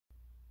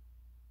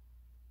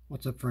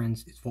What's up,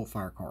 friends? It's Volt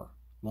Firecore.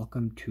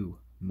 Welcome to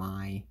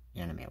my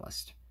anime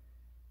list.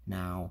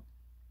 Now,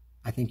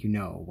 I think you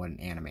know what an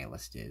anime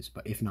list is,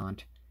 but if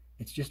not,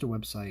 it's just a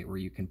website where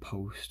you can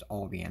post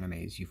all the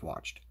animes you've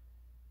watched.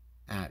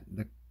 At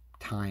the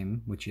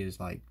time, which is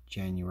like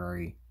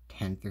January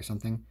 10th or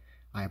something,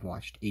 I have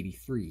watched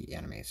 83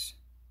 animes,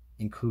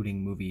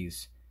 including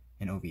movies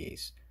and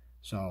OVAs.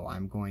 So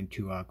I'm going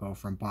to go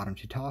from bottom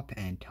to top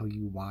and tell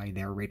you why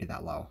they're rated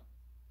that low.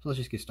 So let's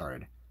just get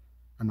started.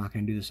 I'm not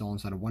going to do this all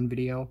inside of one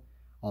video.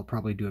 I'll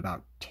probably do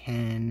about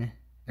 10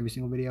 every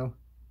single video.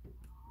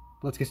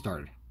 Let's get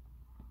started.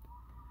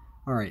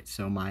 Alright,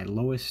 so my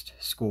lowest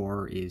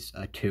score is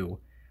a 2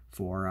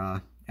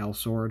 for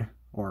Elsword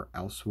or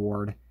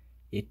Elsword.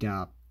 It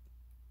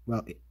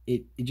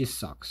just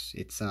sucks.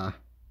 It's an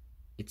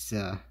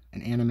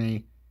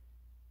anime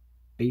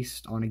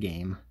based on a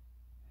game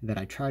that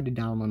I tried to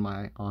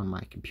download on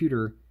my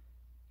computer.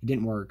 It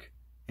didn't work,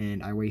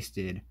 and I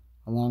wasted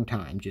a long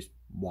time just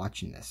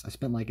watching this. I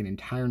spent like an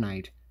entire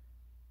night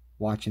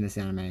watching this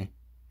anime, and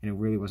it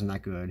really wasn't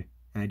that good,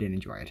 and I didn't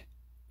enjoy it.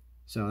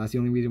 So that's the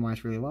only reason why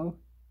it's really low,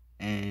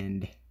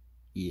 and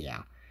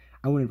yeah,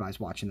 I wouldn't advise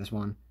watching this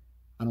one.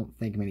 I don't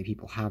think many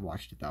people have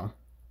watched it though.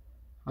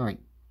 Alright,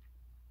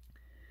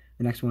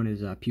 the next one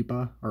is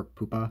Pupa.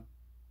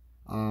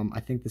 I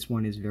think this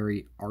one is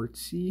very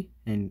artsy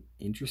and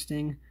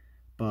interesting,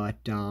 but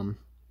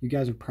you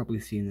guys have probably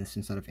seen this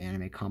inside of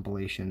anime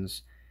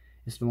compilations.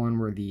 It's the one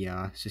where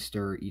the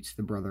sister eats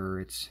the brother.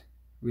 It's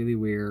really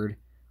weird.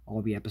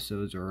 All the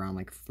episodes are around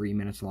like 3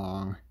 minutes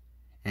long,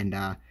 and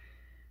I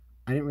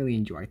didn't really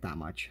enjoy it that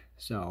much,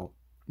 so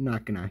I'm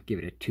not gonna give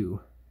it a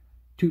too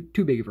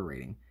big of a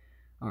rating.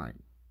 Alright,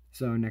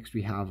 so next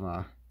we have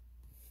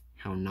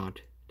How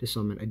Not to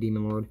Summon a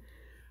Demon Lord.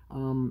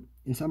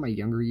 Inside my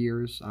younger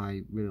years,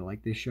 I really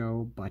liked this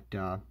show, but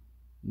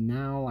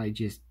now I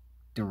just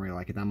don't really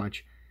like it that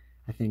much.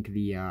 I think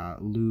the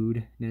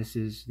lewdness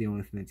is the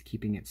only thing that's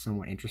keeping it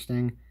somewhat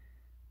interesting,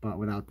 but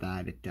without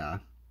that, it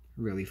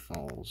really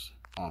falls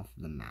off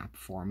the map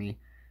for me.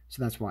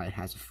 So that's why it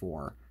has a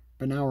 4.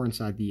 But now we're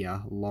inside the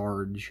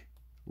large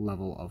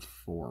level of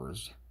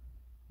 4s.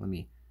 Let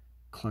me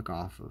click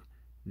off of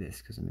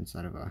this because I'm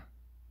inside of a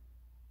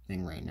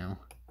thing right now.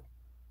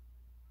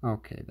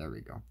 Okay, there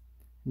we go.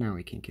 Now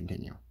we can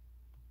continue.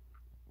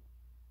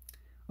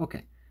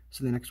 Okay,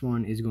 so the next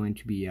one is going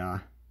to be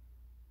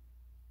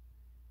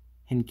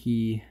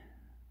Henki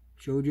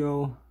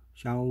Shoujo.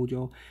 I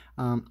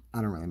don't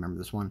really remember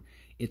this one.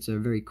 It's a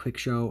very quick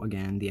show.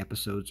 Again, the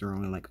episodes are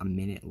only like a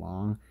minute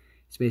long.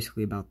 It's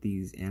basically about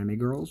these anime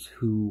girls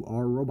who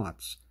are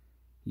robots.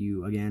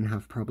 You, again,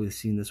 have probably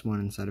seen this one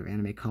inside of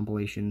anime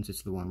compilations.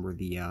 It's the one where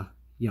the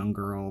young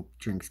girl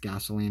drinks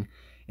gasoline.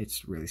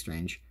 It's really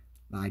strange.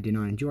 I did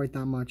not enjoy it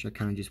that much. I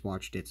kind of just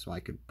watched it so I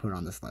could put it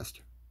on this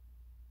list.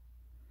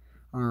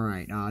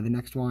 Alright, the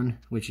next one,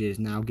 which is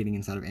now getting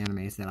inside of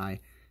animes that I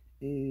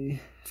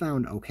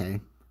found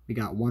okay. We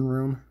got One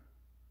Room.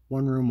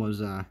 One Room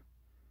was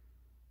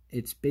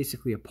it's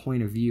basically a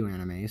point of view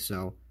anime,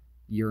 so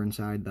you're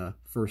inside the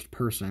first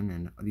person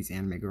and these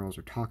anime girls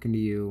are talking to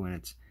you, and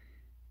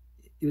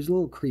it was a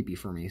little creepy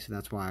for me, so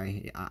that's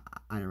why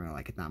I didn't really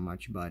like it that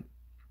much. But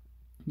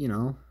you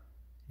know,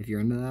 if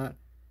you're into that,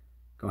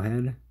 go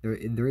ahead.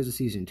 There is a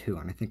season 2,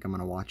 and I think I'm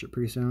gonna watch it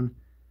pretty soon.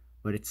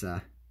 But it's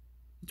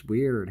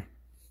weird.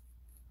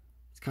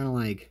 It's kind of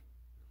like,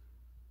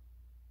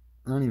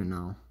 I don't even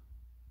know.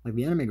 Like,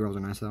 the anime girls are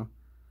nice, though.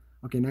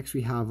 Okay, next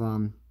we have,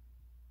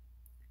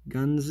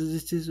 Guns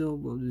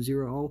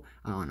Zero.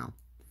 I don't know.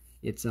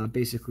 It's,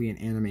 basically an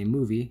anime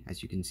movie,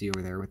 as you can see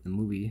over there with the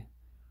movie.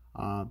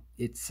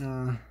 It's,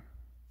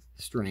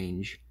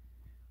 strange.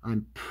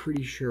 I'm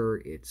pretty sure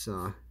it's,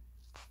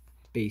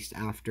 based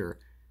after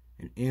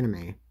an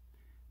anime,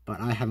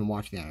 but I haven't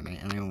watched the anime,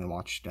 and I only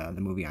watched,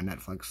 the movie on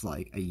Netflix,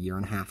 like, a year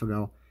and a half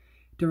ago.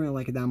 Didn't really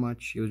like it that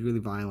much. It was really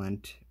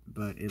violent,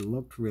 but it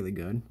looked really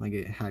good. Like,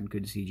 it had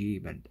good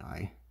CG, but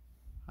I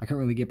couldn't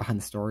really get behind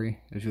the story.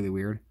 It was really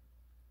weird.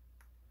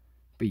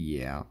 But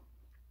yeah.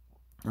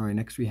 Alright,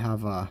 next we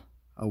have a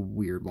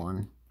weird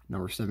one.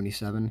 Number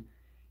 77.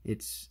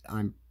 It's,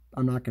 I'm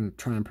not going to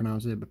try and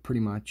pronounce it, but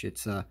pretty much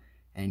it's,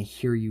 and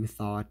here you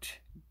thought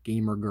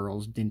gamer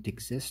girls didn't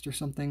exist or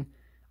something.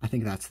 I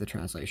think that's the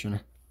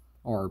translation.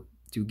 Or,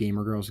 do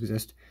gamer girls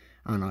exist?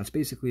 I don't know. It's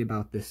basically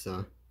about this,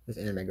 this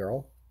anime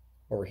girl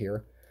over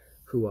here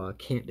who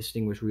can't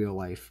distinguish real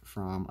life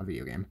from a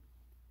video game.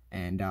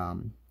 And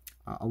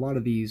a lot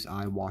of these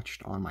I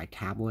watched on my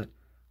tablet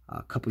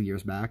a couple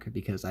years back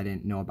because I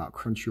didn't know about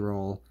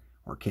Crunchyroll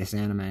or Kiss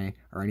Anime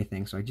or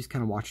anything, so I just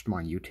kind of watched them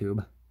on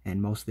YouTube,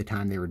 and most of the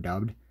time they were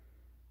dubbed.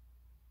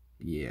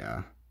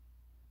 Yeah.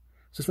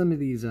 So some of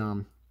these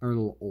are a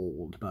little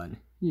old, but,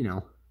 you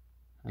know,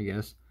 I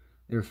guess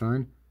they're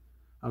fun.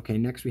 Okay,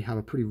 next we have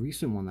a pretty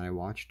recent one that I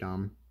watched,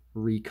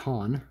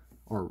 Recon,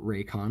 or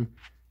Raycon,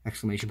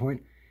 exclamation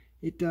point.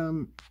 It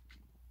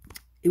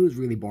was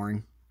really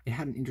boring. It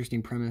had an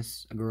interesting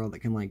premise, a girl that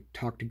can, like,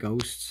 talk to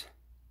ghosts,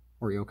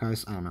 or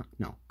yokais, I don't know,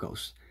 no,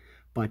 ghosts.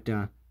 But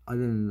other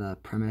than the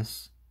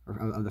premise, or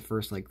of the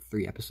first like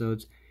 3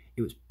 episodes,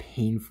 it was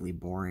painfully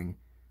boring.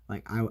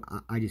 Like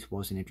I just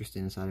wasn't interested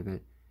inside of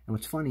it. And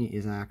what's funny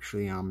is I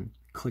actually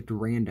clicked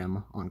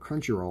random on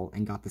Crunchyroll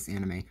and got this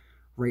anime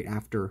right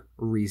after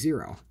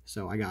ReZero.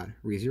 So I got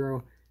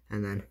ReZero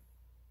and then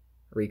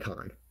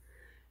Recon,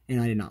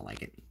 and I did not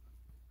like it.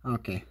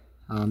 Okay,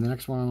 the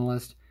next one on the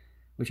list,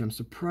 which I'm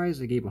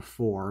surprised I gave a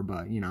 4,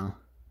 but you know,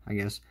 I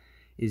guess,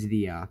 is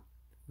the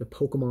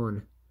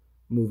Pokemon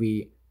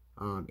movie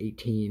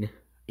 18,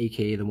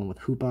 aka the one with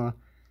Hoopa.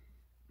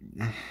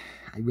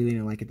 I really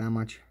didn't like it that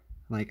much.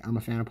 Like, I'm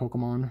a fan of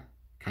Pokemon,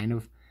 kind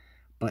of,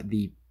 but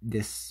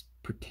this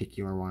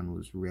particular one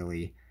was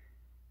really,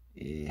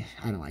 I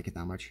didn't like it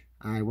that much.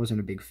 I wasn't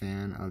a big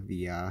fan of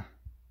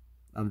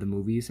the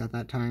movies at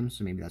that time,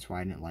 so maybe that's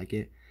why I didn't like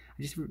it.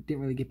 I just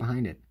didn't really get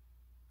behind it.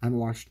 I haven't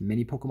watched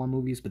many Pokemon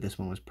movies, but this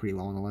one was pretty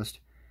low on the list.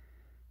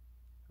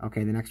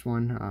 Okay, the next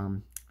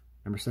one,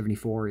 number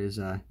 74, is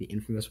the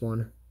infamous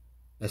one,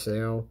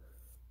 SAO.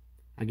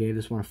 I gave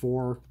this one a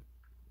 4,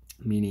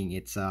 meaning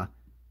it's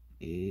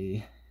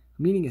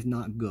meaning it's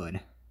not good.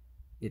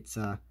 It's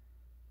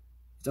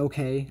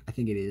okay. I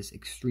think it is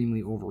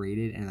extremely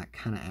overrated, and that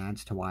kind of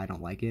adds to why I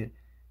don't like it,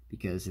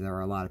 because there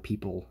are a lot of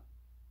people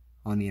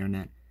on the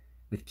internet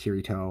with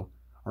Kirito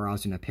or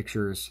Asuna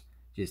pictures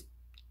just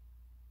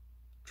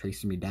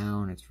tracing me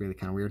down. It's really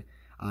kind of weird.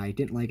 I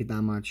didn't like it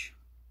that much.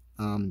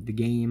 The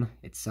game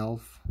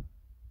itself,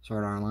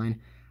 Sword Art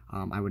Online,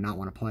 I would not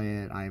want to play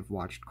it. I've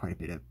watched quite a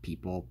bit of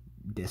people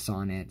diss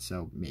on it,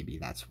 so maybe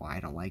that's why I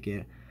don't like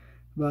it.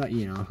 But,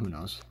 you know, who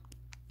knows.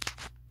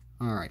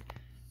 Alright,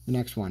 the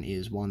next one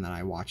is one that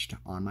I watched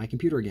on my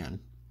computer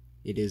again.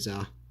 It is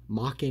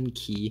Makken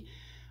Key.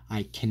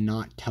 I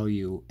cannot tell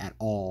you at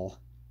all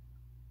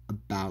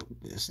about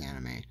this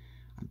anime.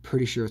 I'm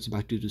pretty sure it's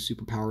about dudes with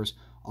superpowers.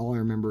 All I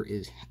remember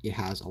is it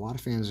has a lot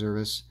of fan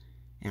service,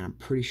 and I'm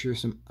pretty sure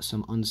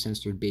some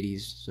uncensored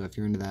biddies, so if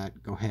you're into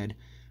that, go ahead.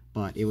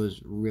 But it was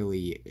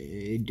really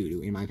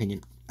doo-doo, in my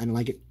opinion. I didn't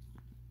like it.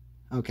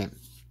 Okay,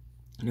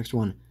 next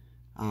one.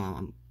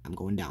 I'm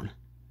going down.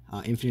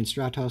 Infinite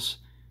Stratos.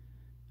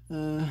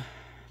 I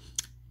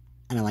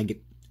didn't like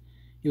it.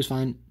 It was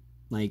fine.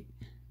 Like,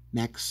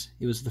 mechs.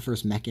 It was the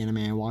first mech anime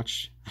I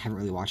watched. I haven't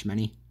really watched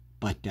many,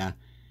 but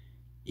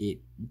it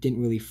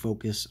didn't really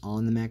focus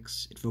on the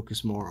mechs. It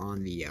focused more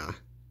on the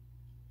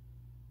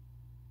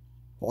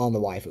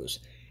waifus,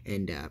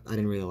 and I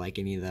didn't really like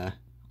any of the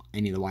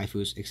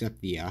waifus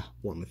except the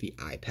one with the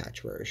eye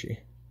patch. Where is she?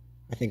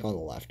 I think on the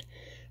left.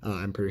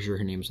 I'm pretty sure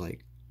her name's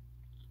like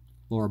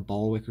Laura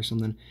Balwick or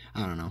something.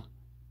 I don't know.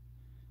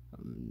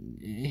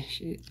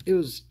 It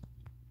was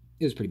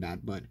pretty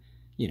bad, but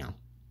you know,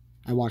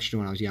 I watched it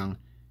when I was young.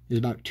 It was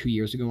about 2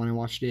 years ago when I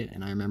watched it,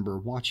 and I remember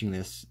watching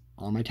this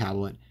on my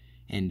tablet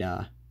and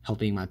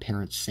helping my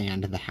parents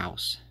sand the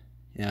house.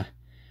 Yeah,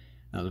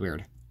 that was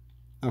weird.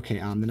 Okay,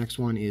 the next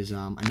one is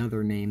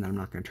another name that I'm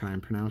not going to try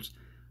and pronounce,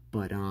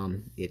 but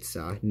it's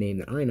a name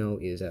that I know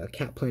is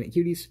Cat Planet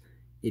Cuties.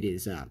 It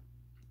is,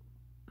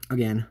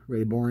 again,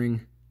 really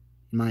boring,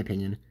 in my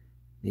opinion.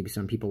 Maybe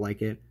some people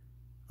like it.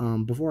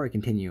 Before I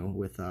continue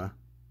with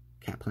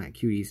Cat Planet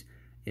Cuties,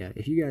 yeah,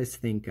 if you guys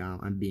think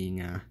I'm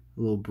being a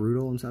little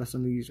brutal inside of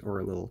some of these, or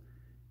a little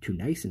too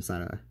nice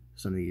inside of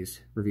some of these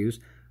reviews,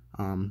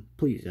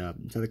 please,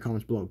 inside the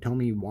comments below, tell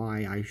me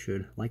why I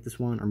should like this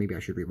one, or maybe I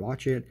should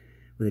rewatch it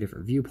with a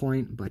different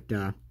viewpoint. But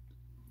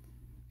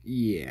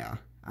yeah,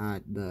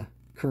 at the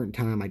current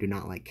time, I do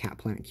not like Cat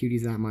Planet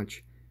Cuties that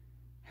much.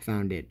 I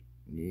found it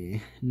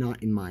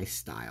not in my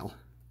style.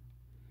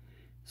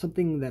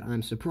 Something that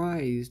I'm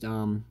surprised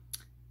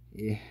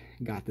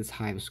got this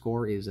high of a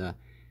score is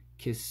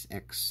Kiss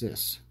X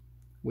Sis,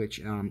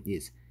 which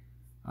is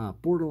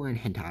borderline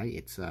hentai.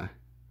 It's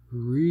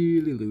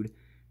really lewd.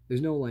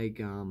 There's no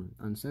like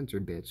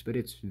uncensored bits, but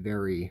it's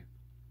very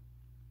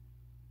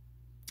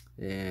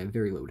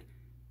lewd.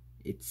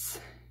 It's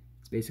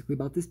basically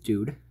about this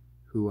dude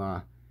who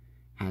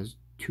has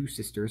 2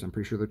 sisters. I'm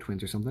pretty sure they're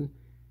twins or something,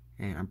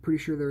 and I'm pretty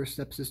sure they're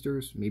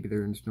stepsisters. Maybe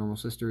they're just normal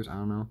sisters. I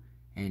don't know.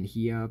 And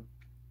he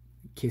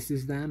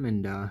kisses them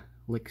and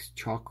licks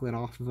chocolate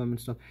off of them and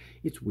stuff.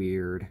 It's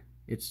weird.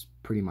 It's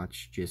pretty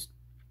much just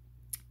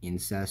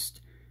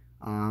incest.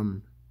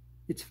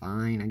 It's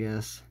fine, I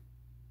guess.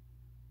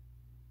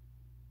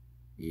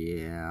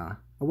 Yeah,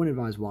 I wouldn't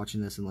advise watching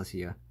this unless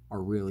you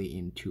are really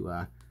into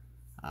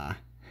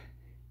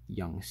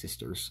young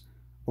sisters,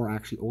 or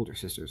actually older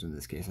sisters in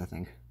this case, I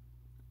think.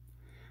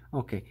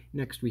 Okay,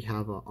 next we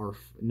have our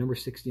number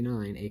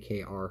 69,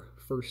 aka our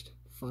first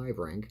 5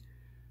 rank,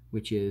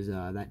 which is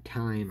that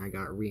time I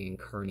got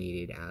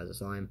reincarnated as a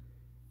slime.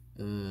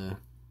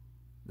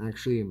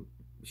 Actually,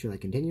 should I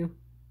continue?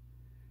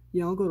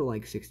 Yeah, I'll go to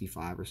like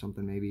 65 or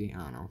something, maybe.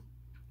 I don't know.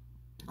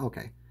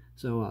 Okay,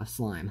 so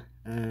slime.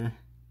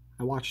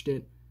 I watched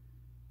it.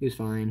 It was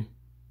fine.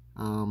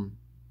 I'm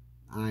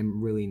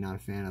really not a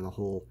fan of the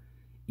whole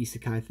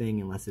isekai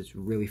thing unless it's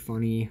really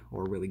funny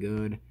or really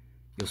good.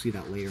 You'll see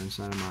that later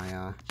inside of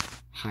my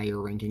higher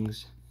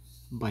rankings.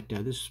 But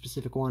this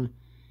specific one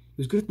It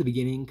was good at the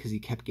beginning because he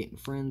kept getting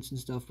friends and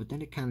stuff, but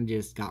then it kind of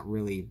just got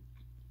really,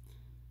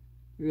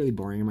 really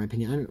boring in my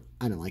opinion.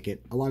 I don't like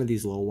it. A lot of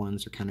these little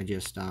ones are kind of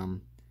just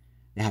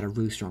they had a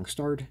really strong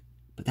start,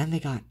 but then they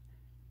got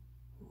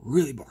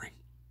really boring.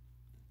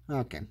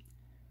 Okay,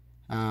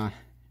 the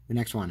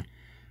next one,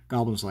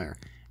 Goblin Slayer.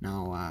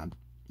 Now,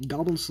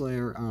 Goblin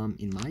Slayer,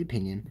 in my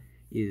opinion,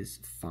 is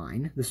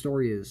fine. The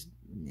story is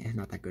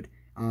not that good.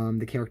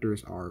 The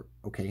characters are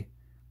okay.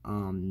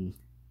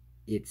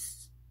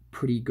 It's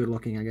pretty good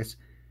looking, I guess.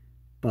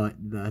 But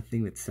the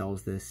thing that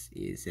sells this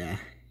is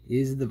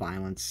the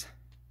violence.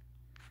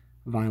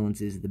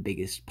 Violence is the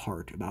biggest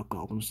part about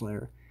Goblin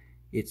Slayer.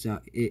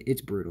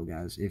 It's brutal,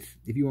 guys. If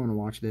you want to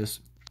watch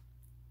this,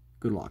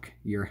 good luck.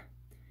 Your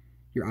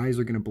eyes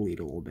are gonna bleed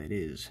a little bit.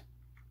 It is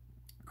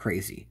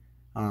crazy.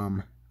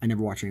 I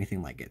never watched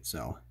anything like it,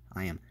 so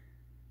I am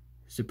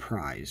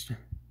surprised.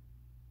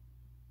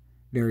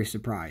 Very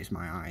surprised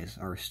my eyes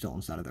are still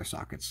inside of their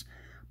sockets.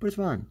 But it's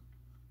fine.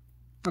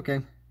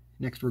 Okay,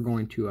 next we're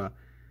going to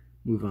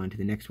move on to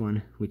the next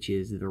one, which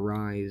is The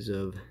Rise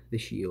of the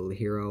Shield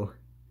Hero.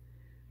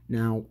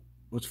 Now,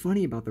 what's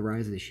funny about The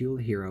Rise of the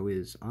Shield Hero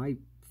is I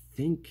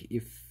think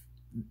if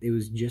it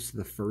was just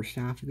the first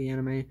half of the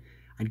anime,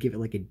 I'd give it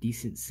like a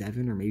decent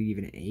 7 or maybe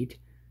even an 8,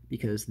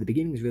 because the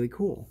beginning is really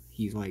cool.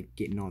 He's like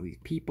getting all these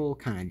people,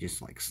 kind of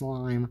just like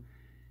slime.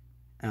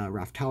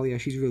 Raphtalia,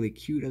 she's really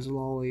cute as a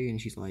lolly,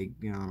 and she's like,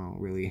 I don't know,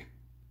 really,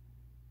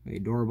 really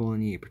adorable,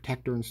 and you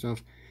protect her and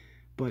stuff.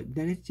 But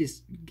then it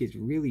just gets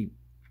really,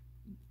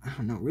 I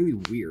don't know, really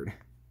weird.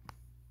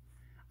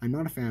 I'm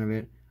not a fan of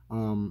it.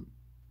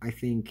 I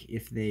think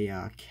if they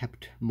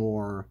kept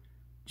more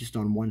just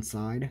on one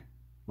side,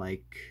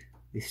 like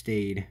they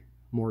stayed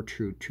more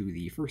true to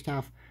the first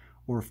half,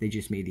 or if they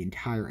just made the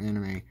entire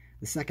anime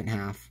the second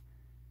half,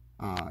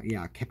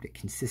 kept it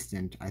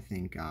consistent, I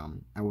think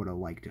I would have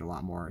liked it a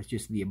lot more. It's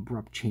just the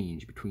abrupt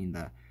change between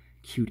the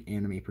cute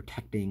anime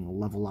protecting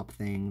level up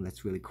thing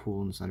that's really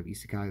cool inside of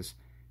isekais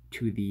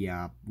to the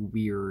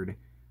weird,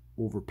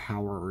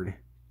 overpowered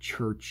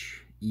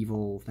church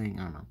evil thing.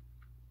 I don't know.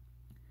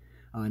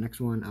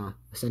 Next one, A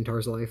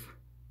Centaur's Life.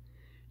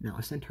 Now,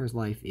 A Centaur's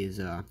Life is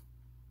a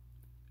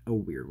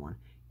weird one.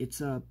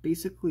 It's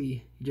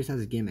basically, it just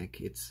has a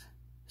gimmick. It's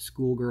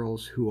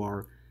schoolgirls who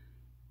are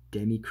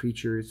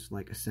demi-creatures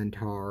like a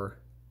centaur,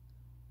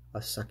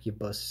 a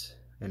succubus,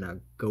 and a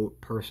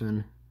goat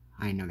person.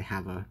 I know they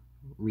have a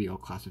real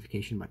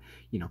classification, but,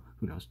 you know,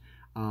 who knows.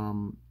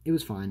 It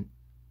was fine.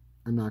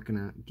 I'm not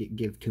gonna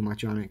give too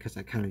much on it because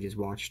I kind of just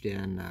watched it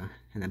and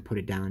then put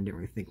it down and didn't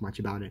really think much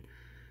about it.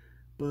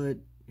 But,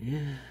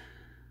 yeah,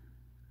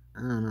 I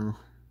don't know.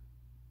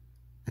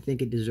 I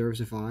think it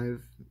deserves a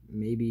 5,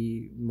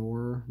 maybe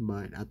more,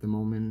 but at the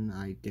moment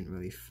I didn't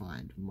really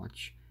find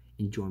much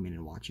enjoyment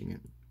in watching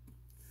it.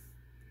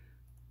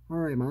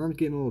 Alright, my arm's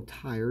getting a little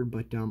tired,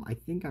 but I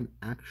think I'm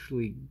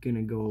actually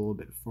gonna go a little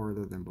bit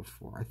farther than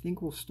before. I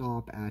think we'll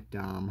stop at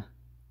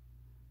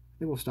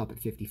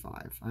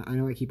 55. I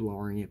know I keep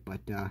lowering it,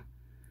 but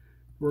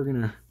we're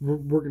gonna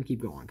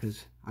keep going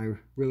because I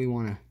really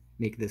want to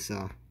make this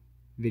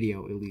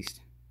video at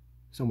least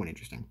somewhat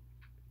interesting.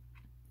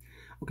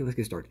 Okay, let's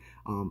get started.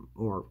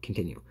 Or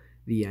continue.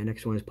 The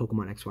next one is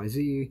Pokemon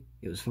XYZ.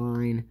 It was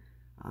fine.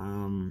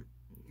 I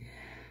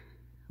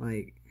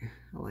like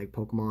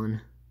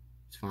Pokemon.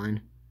 It's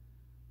fine.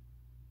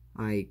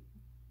 I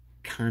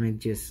kind of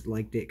just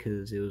liked it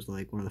because it was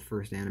like one of the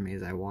first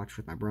animes I watched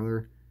with my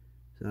brother,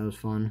 so that was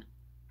fun.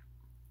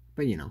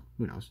 But you know,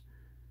 who knows?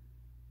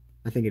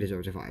 I think it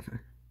deserves a 5.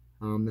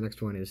 The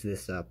next one is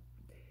this.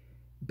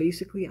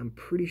 Basically, I'm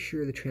pretty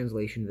sure the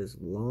translation of this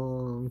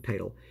long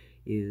title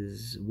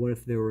is "What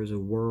if there was a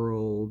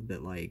world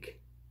that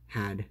like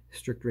had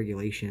strict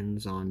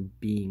regulations on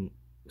being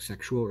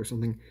sexual or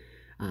something?"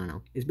 I don't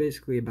know. It's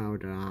basically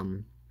about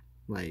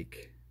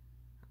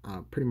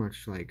pretty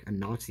much like a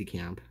Nazi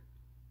camp.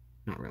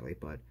 Not really,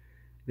 but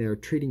they're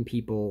treating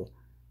people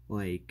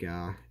like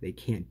they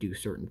can't do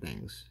certain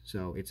things.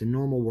 So it's a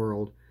normal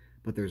world,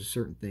 but there's a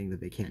certain thing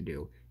that they can't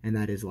do, and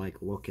that is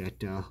like look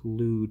at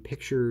lewd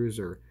pictures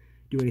or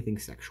do anything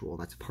sexual.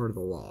 That's part of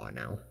the law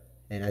now.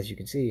 And as you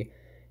can see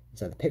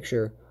inside the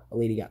picture, a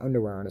lady got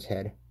underwear on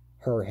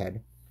her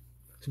head.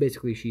 So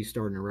basically she's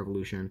starting a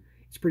revolution.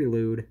 It's pretty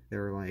lewd.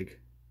 There are like,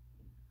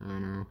 I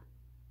don't know,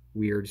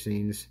 weird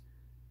scenes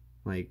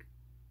like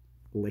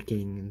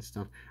licking and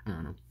stuff. I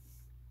don't know.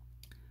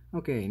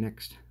 Okay,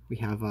 next we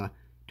have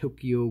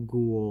Tokyo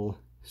Ghoul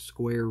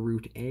Square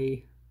Root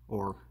A,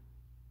 or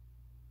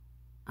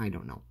I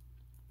don't know.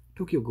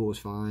 Tokyo Ghoul is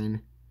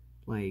fine.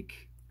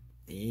 Like,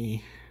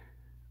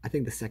 I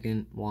think the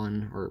second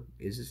one, or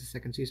is this the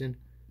second season?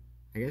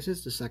 I guess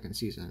it's the second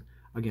season.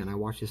 Again, I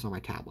watched this on my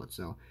tablet,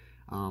 so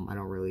I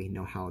don't really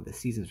know how the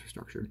seasons are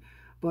structured.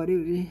 But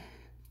I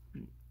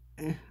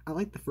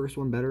like the first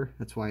one better.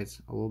 That's why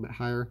it's a little bit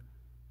higher.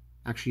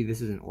 Actually,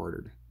 this isn't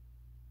ordered.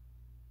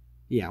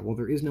 Yeah, well,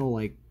 there is no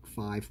like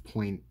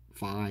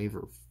 5.5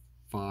 or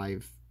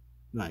 5,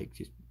 like,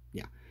 just,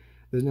 yeah.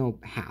 There's no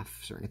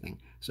halves or anything.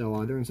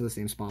 So they're into the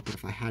same spot, but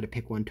if I had to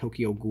pick one,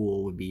 Tokyo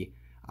Ghoul would be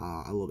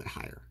a little bit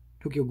higher.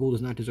 Tokyo Ghoul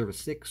does not deserve a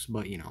 6,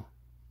 but you know,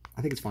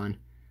 I think it's fine.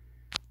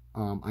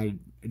 I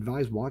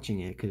advise watching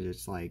it because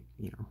it's like,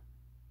 you know,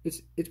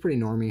 it's pretty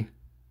normy,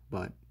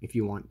 but if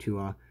you want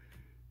to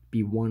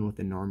be one with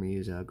the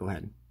normies, go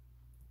ahead.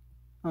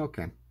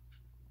 Okay.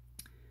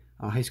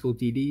 High School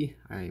DD.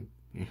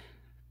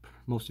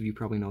 Most of you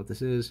probably know what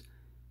this is.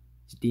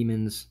 It's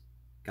demons,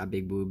 got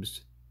big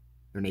boobs,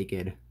 they're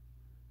naked.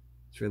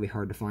 It's really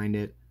hard to find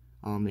it.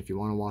 If you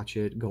want to watch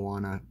it, go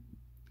on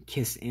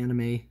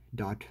kissanime.ru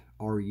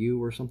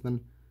or something,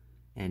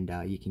 and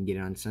you can get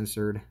it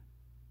uncensored,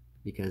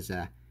 because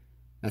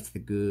that's the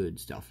good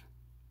stuff.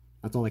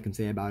 That's all I can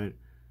say about it.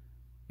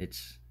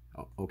 It's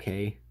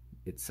okay.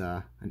 It's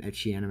an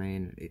ecchi anime,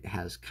 and it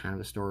has kind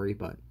of a story,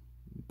 but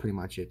pretty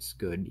much it's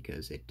good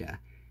because it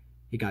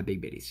got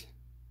big bitties.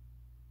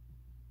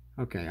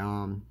 Okay,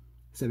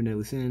 Seven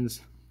Deadly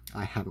Sins.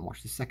 I haven't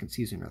watched the second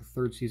season or the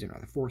third season or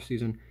the fourth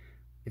season,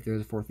 if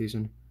there's a fourth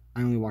season.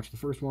 I only watched the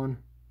first one.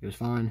 It was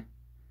fine.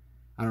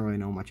 I don't really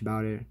know much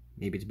about it.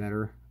 Maybe it's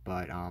better,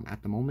 but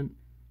at the moment,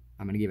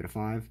 I'm going to give it a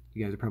 5.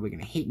 You guys are probably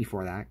going to hate me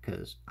for that,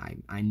 because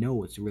I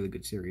know it's a really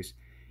good series.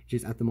 It's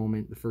just at the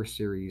moment, the first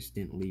series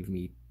didn't leave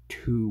me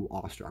too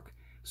awestruck.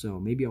 So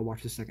maybe I'll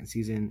watch the second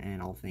season,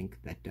 and I'll think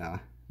that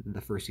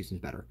the first season's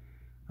better.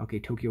 Okay,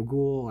 Tokyo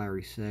Ghoul, I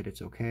already said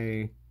it's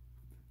okay.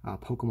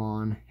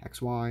 Pokemon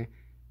XY,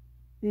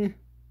 I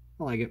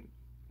like it.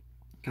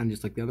 Kind of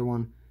just like the other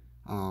one.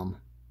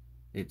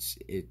 It's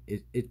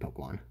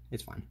Pokemon.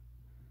 It's fine.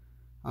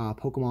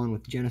 Pokemon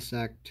with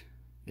Genesect.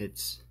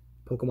 It's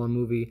Pokemon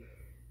movie.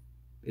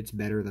 It's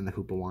better than the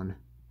Hoopa one.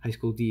 High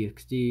School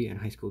DxD and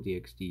High School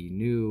DxD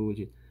New,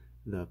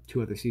 the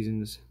 2 other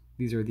seasons.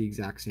 These are the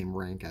exact same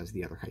rank as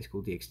the other High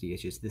School DxD.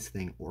 It's just this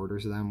thing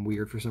orders them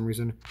weird for some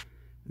reason.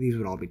 These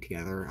would all be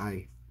together.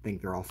 I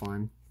think they're all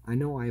fine. I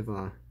know I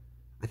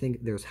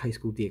think there's High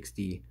School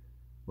DxD,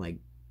 like,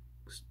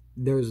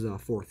 there's a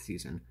 4th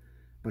season,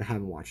 but I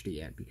haven't watched it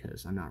yet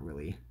because I'm not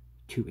really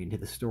too into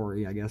the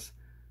story, I guess.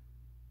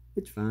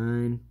 It's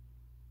fine.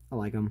 I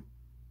like them.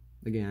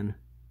 Again,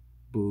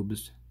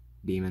 boobs,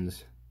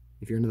 demons.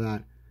 If you're into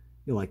that,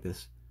 you'll like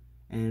this.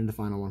 And the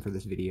final one for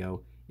this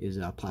video is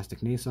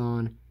Plastic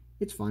Nason.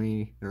 It's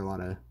funny. There are a lot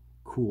of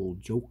cool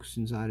jokes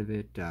inside of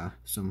it.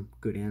 Some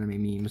good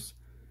anime memes.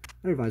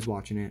 I advise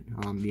watching it.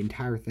 The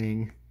entire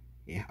thing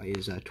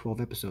is 12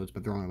 episodes,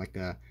 but they're only like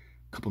a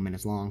couple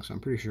minutes long, so I'm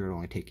pretty sure it'll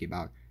only take you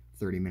about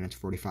 30 minutes,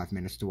 45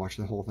 minutes to watch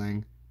the whole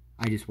thing.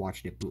 I just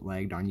watched it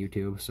bootlegged on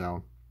YouTube,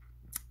 so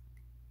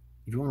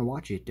if you want to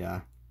watch it,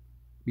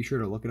 be sure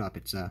to look it up.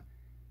 It's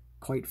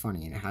quite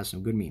funny, and it has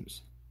some good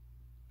memes.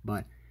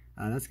 But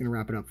that's going to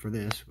wrap it up for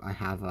this. I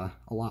have a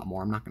lot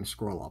more. I'm not going to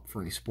scroll up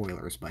for any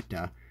spoilers, but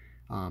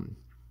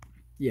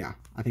yeah,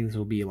 I think this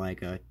will be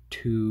like a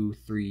 2,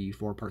 3,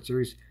 4-part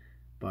series.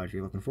 But if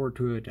you're looking forward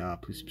to it,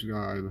 please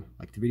subscribe,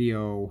 like the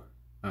video,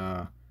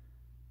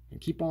 and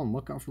keep on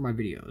lookout for my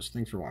videos.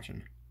 Thanks for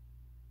watching.